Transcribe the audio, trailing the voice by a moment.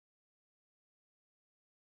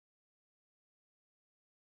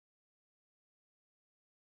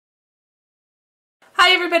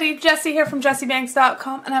Hi everybody, Jessie here from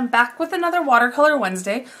jessiebanks.com, and I'm back with another Watercolor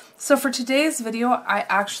Wednesday. So for today's video, I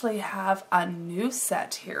actually have a new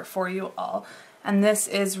set here for you all, and this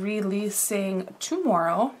is releasing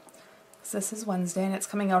tomorrow. This is Wednesday and it's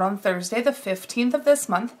coming out on Thursday, the 15th of this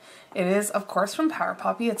month. It is, of course, from Power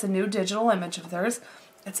Poppy. It's a new digital image of theirs.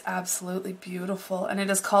 It's absolutely beautiful, and it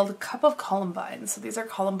is called Cup of Columbine. So these are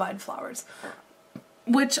Columbine flowers,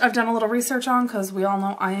 which I've done a little research on because we all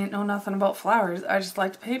know I ain't know nothing about flowers. I just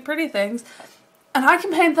like to paint pretty things. And I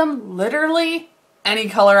can paint them literally any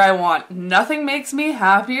color I want. Nothing makes me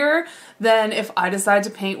happier than if I decide to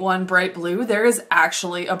paint one bright blue. There is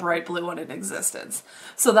actually a bright blue one in existence.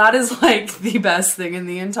 So that is like the best thing in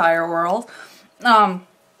the entire world.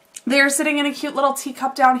 They're sitting in a cute little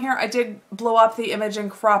teacup down here. I did blow up the image and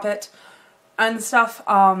crop it and stuff.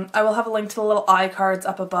 I will have a link to the little iCards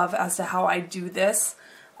up above as to how I do this.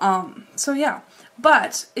 So yeah,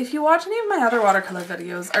 but if you watch any of my other watercolor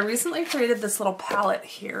videos, I recently created this little palette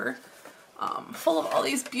here, full of all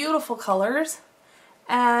these beautiful colors,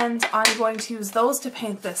 and I'm going to use those to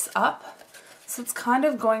paint this up. So it's kind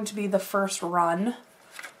of going to be the first run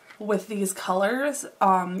with these colors,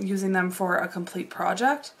 using them for a complete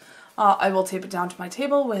project. I will tape it down to my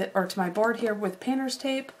table or to my board here with painter's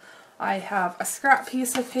tape. I have a scrap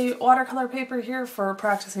piece of watercolor paper here for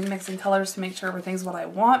practicing mixing colors to make sure everything's what I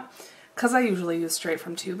want, because I usually use straight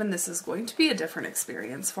from tube, and this is going to be a different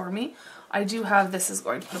experience for me. I do have, this is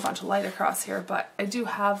going to put a bunch of light across here, but I do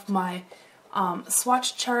have my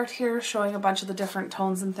swatch chart here showing a bunch of the different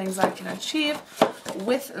tones and things I can achieve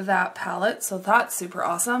with that palette, so that's super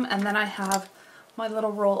awesome. And then I have my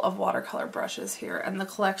little roll of watercolor brushes here, and the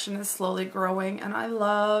collection is slowly growing, and I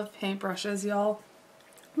love paintbrushes, y'all.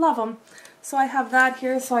 Love them. So I have that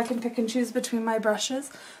here so I can pick and choose between my brushes.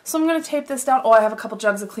 So I'm going to tape this down. Oh, I have a couple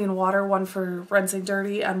jugs of clean water, one for rinsing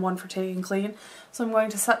dirty and one for taking clean. So I'm going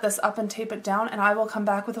to set this up and tape it down, and I will come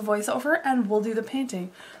back with a voiceover and we'll do the painting.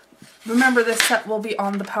 Remember, this set will be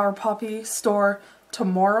on the Power Poppy store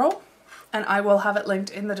tomorrow, and I will have it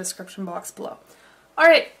linked in the description box below.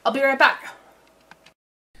 Alright, I'll be right back.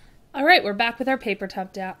 Alright, we're back with our paper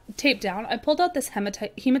tape down. I pulled out this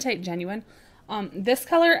Hematite Genuine. This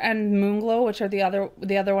color and Moonglow, which are the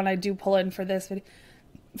other one I do pull in for this video,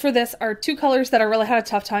 are two colors that I really had a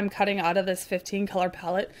tough time cutting out of this 15 color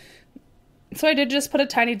palette. So I did just put a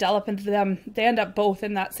tiny dollop into them. They end up both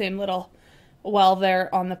in that same little well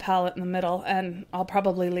there on the palette in the middle, and I'll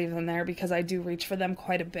probably leave them there because I do reach for them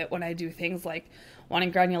quite a bit when I do things like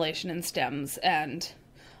wanting granulation in stems and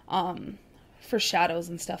for shadows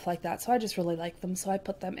and stuff like that. So I just really like them, so I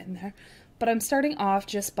put them in there. But I'm starting off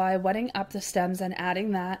just by wetting up the stems and adding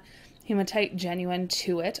that Hematite Genuine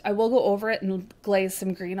to it. I will go over it and glaze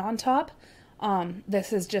some green on top.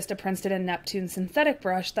 This is just a Princeton and Neptune synthetic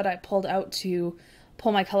brush that I pulled out to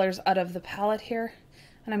pull my colors out of the palette here.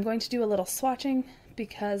 And I'm going to do a little swatching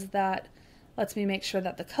because that lets me make sure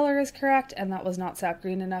that the color is correct and that was not sap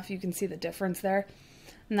green enough. You can see the difference there.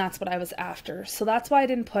 And that's what I was after. So that's why I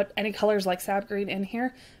didn't put any colors like sap green in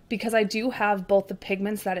here, because I do have both the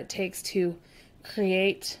pigments that it takes to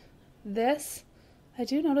create this. I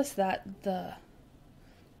do notice that the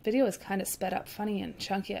video is kind of sped up funny and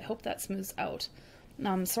chunky. I hope that smooths out.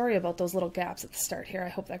 I'm sorry about those little gaps at the start here. I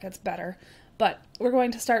hope that gets better. But we're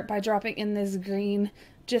going to start by dropping in this green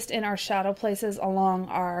just in our shadow places along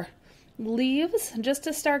our leaves, just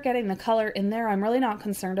to start getting the color in there. I'm really not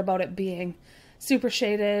concerned about it being super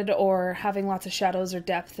shaded or having lots of shadows or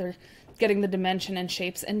depth or getting the dimension and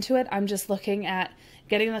shapes into it. I'm just looking at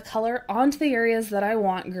getting the color onto the areas that I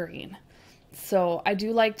want green. So I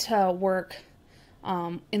do like to work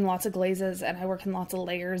in lots of glazes, and I work in lots of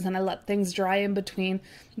layers, and I let things dry in between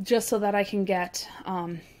just so that I can get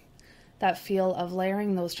that feel of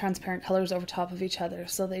layering those transparent colors over top of each other,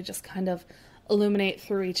 so they just kind of illuminate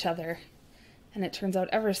through each other. And it turns out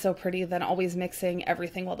ever so pretty than always mixing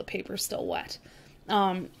everything while the paper's still wet.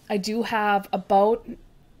 I do have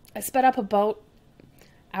I sped up about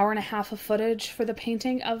hour and a half of footage for the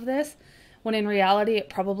painting of this, when in reality it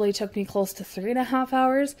probably took me close to 3.5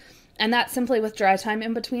 hours. And that's simply with dry time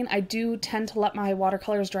in between. I do tend to let my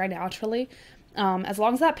watercolors dry naturally. As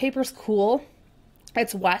long as that paper's cool,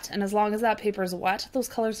 it's wet, and as long as that paper is wet, those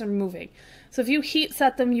colors are moving. So if you heat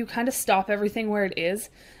set them, you kind of stop everything where it is.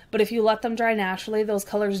 But if you let them dry naturally, those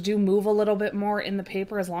colors do move a little bit more in the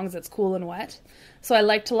paper as long as it's cool and wet. So I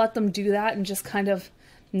like to let them do that and just kind of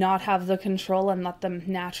not have the control and let them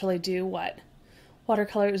naturally do what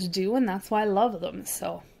watercolors do, and that's why I love them.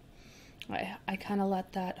 So I kind of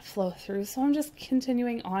let that flow through. So I'm just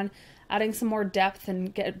continuing on, adding some more depth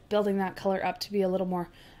and building that color up to be a little more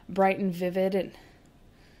bright and vivid and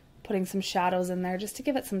putting some shadows in there just to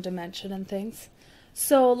give it some dimension and things.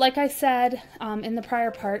 So like I said in the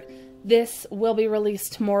prior part, this will be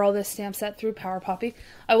released tomorrow, this stamp set through Power Poppy.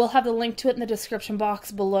 I will have the link to it in the description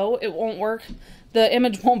box below. It won't work. The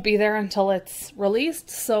image won't be there until it's released,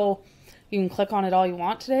 so you can click on it all you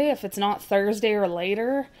want today. If it's not Thursday or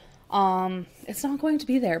later, it's not going to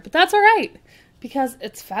be there. But that's all right, because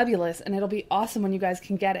it's fabulous, and it'll be awesome when you guys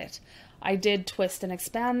can get it. I did twist and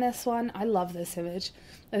expand this one. I love this image.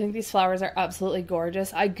 I think these flowers are absolutely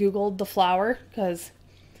gorgeous. I Googled the flower, because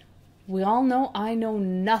we all know I know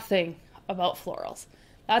nothing about florals.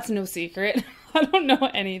 That's no secret. I don't know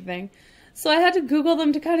anything. So I had to Google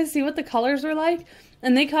them to kind of see what the colors were like.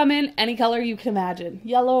 And they come in any color you can imagine.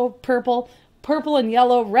 Yellow, purple, purple and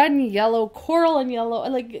yellow, red and yellow, coral and yellow,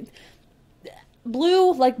 like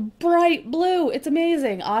blue, like bright blue. It's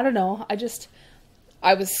amazing. I don't know.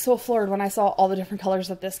 I was so floored when I saw all the different colors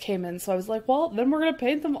that this came in. So I was like, well, then we're going to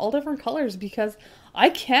paint them all different colors because I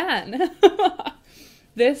can.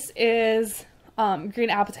 This is Green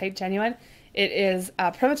Apatite Genuine. It is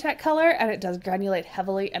a Primatech color, and it does granulate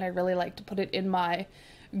heavily, and I really like to put it in my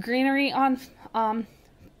greenery on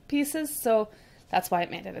pieces, so that's why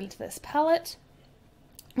it made it into this palette.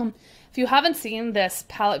 If you haven't seen this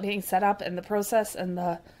palette being set up and the process and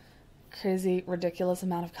the crazy, ridiculous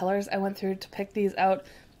amount of colors I went through to pick these out,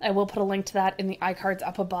 I will put a link to that in the iCards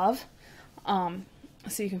up above,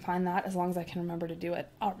 so you can find that as long as I can remember to do it.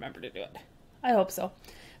 I'll remember to do it. I hope so.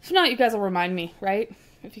 If not, you guys will remind me, right?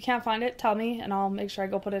 If you can't find it, tell me, and I'll make sure I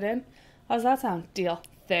go put it in. How does that sound? Deal.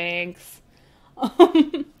 Thanks.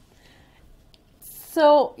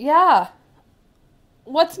 So, yeah.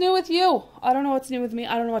 What's new with you? I don't know what's new with me.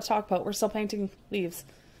 I don't know what to talk about. We're still painting leaves.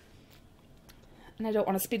 And I don't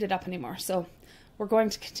want to speed it up anymore, so we're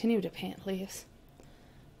going to continue to paint leaves.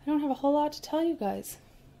 I don't have a whole lot to tell you guys.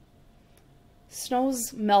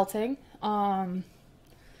 Snow's melting.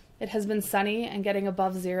 It has been sunny and getting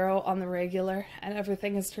above 0 on the regular, and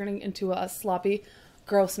everything is turning into a sloppy,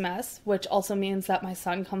 gross mess, which also means that my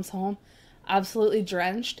son comes home absolutely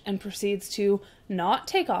drenched and proceeds to not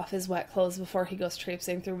take off his wet clothes before he goes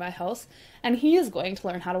traipsing through my house, and he is going to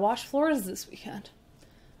learn how to wash floors this weekend.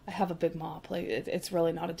 I have a big mop. Like, it's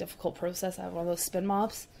really not a difficult process. I have one of those spin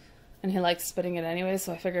mops, and he likes spinning it anyway,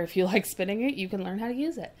 so I figure if you like spinning it, you can learn how to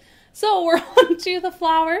use it. So we're on to the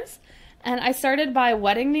flowers. And I started by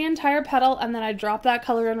wetting the entire petal, and then I dropped that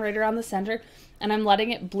color in right around the center, and I'm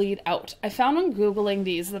letting it bleed out. I found when Googling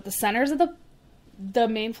these that the centers of the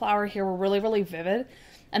main flower here were really, really vivid,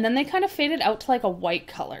 and then they kind of faded out to like a white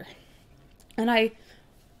color. And I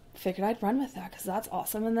figured I'd run with that because that's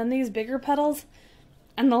awesome. And then these bigger petals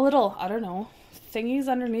and the little, I don't know, thingies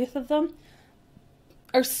underneath of them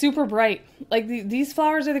are super bright. Like these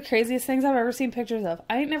flowers are the craziest things I've ever seen pictures of.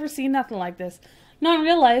 I ain't never seen nothing like this. Not in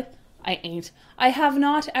real life. I have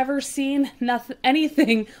not ever seen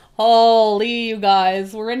anything. Holy, you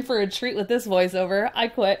guys. We're in for a treat with this voiceover. I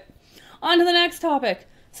quit. On to the next topic.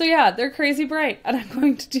 So yeah, they're crazy bright. And I'm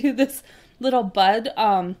going to do this little bud.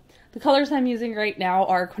 The colors I'm using right now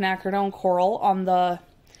are quinacridone coral on the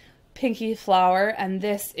pinky flower. And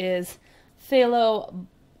this is phthalo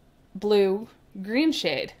blue green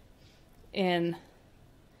shade in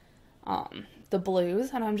the blues.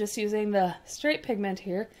 And I'm just using the straight pigment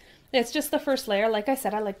here. It's just the first layer. Like I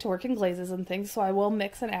said, I like to work in glazes and things, so I will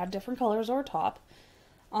mix and add different colors over top.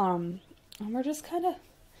 And we're just kind of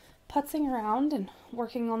putzing around and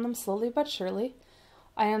working on them slowly but surely.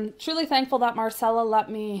 I am truly thankful that Marcella let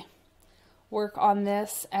me work on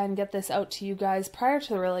this and get this out to you guys prior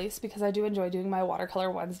to the release, because I do enjoy doing my Watercolor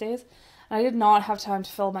Wednesdays. And I did not have time to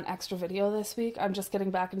film an extra video this week. I'm just getting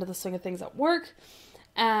back into the swing of things at work,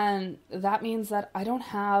 and that means that I don't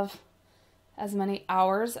have as many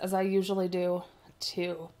hours as I usually do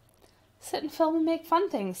to sit and film and make fun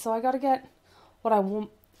things. So I got to get what I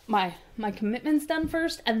want, my commitments done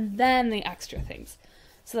first, and then the extra things.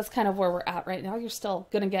 So that's kind of where we're at right now. You're still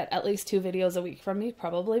going to get at least 2 videos a week from me,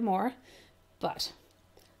 probably more, but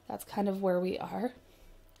that's kind of where we are.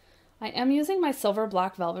 I am using my silver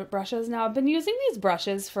black velvet brushes. Now, I've been using these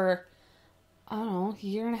brushes for, I don't know, a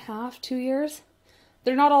year and a half, 2 years.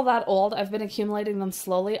 They're not all that old. I've been accumulating them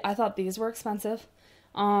slowly. I thought these were expensive.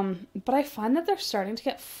 But I find that they're starting to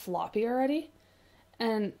get floppy already.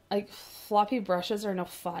 And, like, floppy brushes are no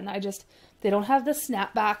fun. They don't have the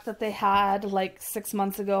snapback that they had, like, 6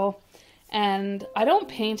 months ago. And I don't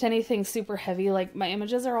paint anything super heavy. Like, my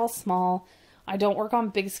images are all small. I don't work on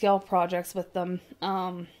big scale projects with them.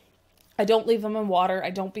 I don't leave them in water. I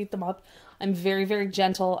don't beat them up. I'm very, very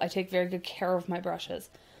gentle. I take very good care of my brushes.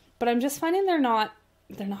 But I'm just finding they're not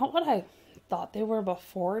what I thought they were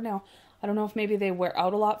before. Now, I don't know if maybe they wear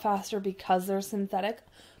out a lot faster because they're synthetic.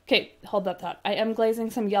 Okay, hold that thought. I am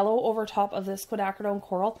glazing some yellow over top of this quinacridone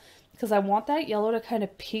coral because I want that yellow to kind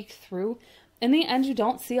of peek through. In the end, you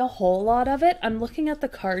don't see a whole lot of it. I'm looking at the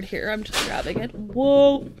card here. I'm just grabbing it.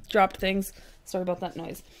 Whoa, dropped things. Sorry about that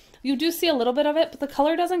noise. You do see a little bit of it, but the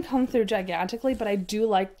color doesn't come through gigantically, but I do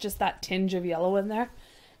like just that tinge of yellow in there.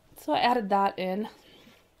 So I added that in.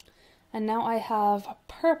 And now I have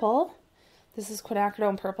purple. This is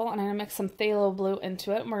quinacridone purple, and I'm going to mix some phthalo blue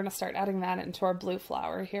into it, and we're going to start adding that into our blue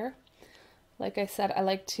flower here. Like I said, I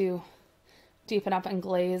like to deepen up and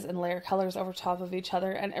glaze and layer colors over top of each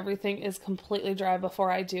other, and everything is completely dry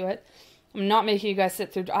before I do it. I'm not making you guys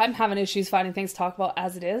sit through. I'm having issues finding things to talk about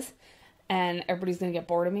as it is, and everybody's going to get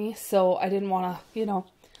bored of me, so I didn't want to, you know,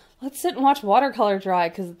 let's sit and watch watercolor dry,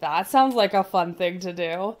 because that sounds like a fun thing to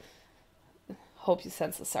do. Hope you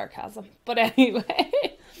sense the sarcasm. But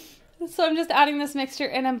anyway, so I'm just adding this mixture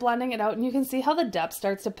in and blending it out, and you can see how the depth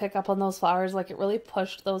starts to pick up on those flowers. Like, it really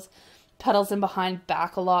pushed those petals in behind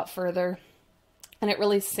back a lot further, and it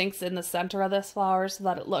really sinks in the center of this flower so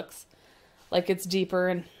that it looks like it's deeper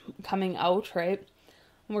and coming out, right?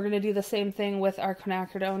 And we're going to do the same thing with our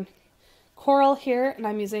quinacridone coral here, and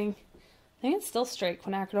I'm using, I think it's still straight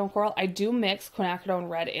quinacridone coral. I do mix quinacridone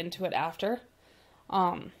red into it after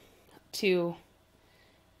to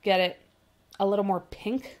get it a little more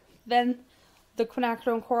pink than the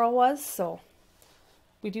quinacridone coral was, so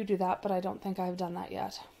we do that, but I don't think I've done that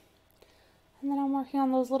yet. And then I'm working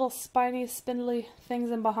on those little spiny, spindly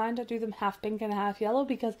things in behind. I do them half pink and half yellow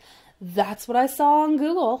because that's what I saw on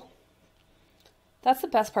Google. That's the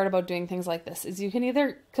best part about doing things like this, is you can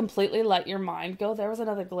either completely let your mind go. There was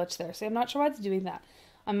another glitch there, so I'm not sure why it's doing that.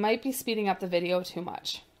 I might be speeding up the video too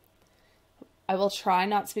much. I will try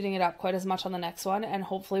not speeding it up quite as much on the next one, and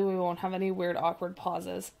hopefully we won't have any weird, awkward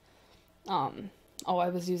pauses. Oh, I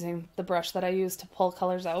was using the brush that I used to pull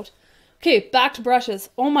colors out. Okay, back to brushes.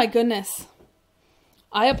 Oh my goodness.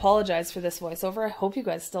 I apologize for this voiceover. I hope you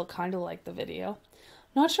guys still kind of like the video.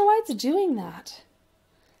 Not sure why it's doing that.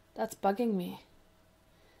 That's bugging me.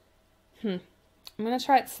 I'm going to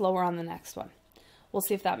try it slower on the next one. We'll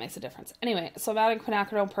see if that makes a difference. Anyway, so I'm adding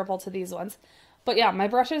quinacridone purple to these ones. But yeah, my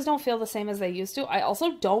brushes don't feel the same as they used to. I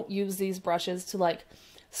also don't use these brushes to like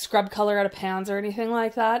scrub color out of pans or anything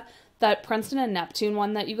like that. That Princeton and Neptune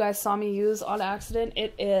one that you guys saw me use on accident,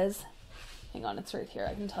 it is, hang on, it's right here.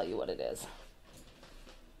 I can tell you what it is.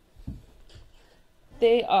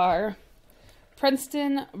 They are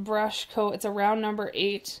Princeton brush coat. It's a round number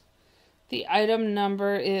 8. The item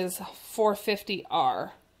number is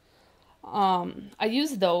 450R. I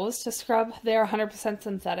use those to scrub. They're 100%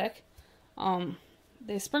 synthetic.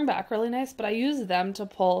 They spring back really nice, but I use them to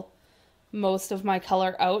pull most of my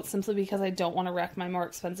color out simply because I don't want to wreck my more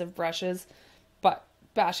expensive brushes, but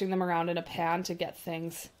bashing them around in a pan to get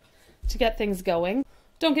things going.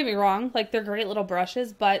 Don't get me wrong, like, they're great little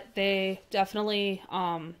brushes, but they definitely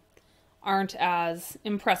aren't as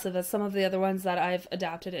impressive as some of the other ones that I've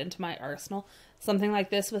adapted into my arsenal. Something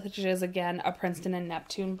like this, which is again a Princeton and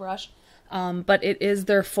Neptune brush. But it is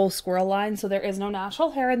their full squirrel line, so there is no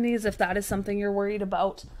natural hair in these if that is something you're worried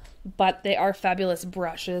about. But they are fabulous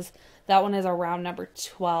brushes. That one is a round number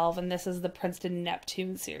 12, and this is the Princeton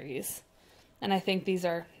Neptune series. And I think these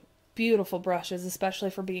are beautiful brushes, especially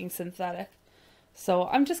for being synthetic. So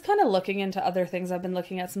I'm just kind of looking into other things. I've been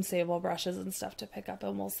looking at some sable brushes and stuff to pick up,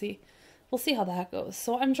 and we'll see how that goes.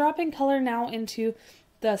 So I'm dropping color now into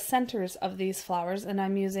the centers of these flowers, and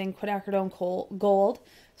I'm using quinacridone gold.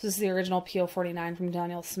 This is the original PO49 from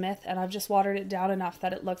Daniel Smith, and I've just watered it down enough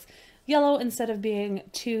that it looks yellow instead of being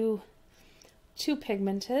too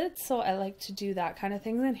pigmented. So I like to do that kind of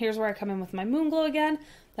thing. And here's where I come in with my moon glow again.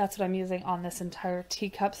 That's what I'm using on this entire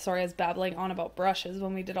teacup. Sorry, I was babbling on about brushes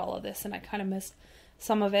when we did all of this, and I kind of missed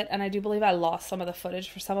some of it, and I do believe I lost some of the footage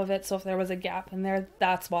for some of it, so if there was a gap in there,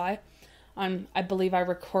 that's why. I believe I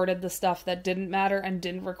recorded the stuff that didn't matter and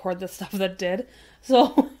didn't record the stuff that did.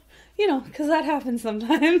 So, you know, because that happens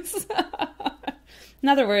sometimes. In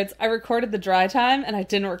other words, I recorded the dry time and I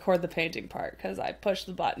didn't record the painting part because I pushed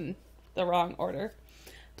the button the wrong order.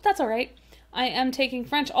 But that's all right. I am taking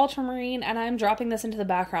French Ultramarine and I'm dropping this into the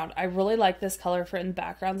background. I really like this color for in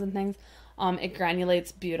backgrounds and things. It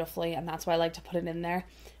granulates beautifully, and that's why I like to put it in there.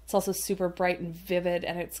 It's also super bright and vivid,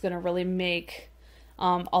 and it's going to really make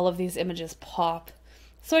all of these images pop.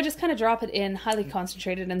 So I just kind of drop it in, highly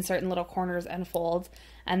concentrated in certain little corners and folds,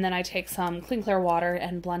 and then I take some clean clear water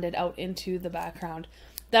and blend it out into the background.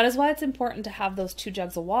 That is why it's important to have those 2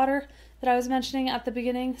 jugs of water that I was mentioning at the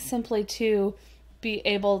beginning, simply to be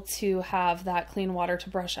able to have that clean water to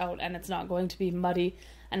brush out, and it's not going to be muddy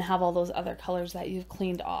and have all those other colors that you've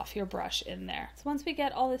cleaned off your brush in there. So once we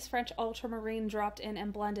get all this French ultramarine dropped in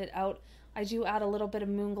and blended out, I do add a little bit of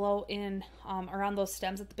Moonglow in around those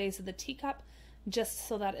stems at the base of the teacup, just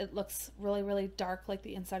so that it looks really, really dark like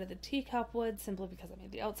the inside of the teacup would, simply because I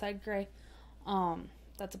made the outside gray.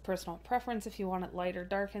 That's a personal preference. If you want it light or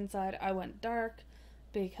dark inside, I went dark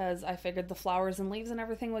because I figured the flowers and leaves and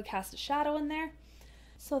everything would cast a shadow in there.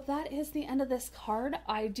 So that is the end of this card.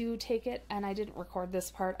 I do take it, and I didn't record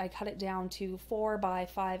this part, I cut it down to 4 by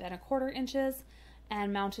 5¼ inches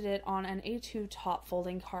and mounted it on an A2 top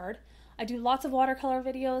folding card. I do lots of watercolor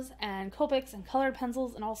videos and Copics and colored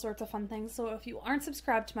pencils and all sorts of fun things, so if you aren't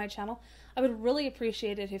subscribed to my channel, I would really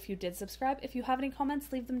appreciate it if you did subscribe. If you have any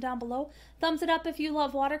comments, leave them down below. Thumbs it up if you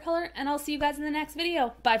love watercolor, and I'll see you guys in the next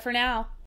video. Bye for now.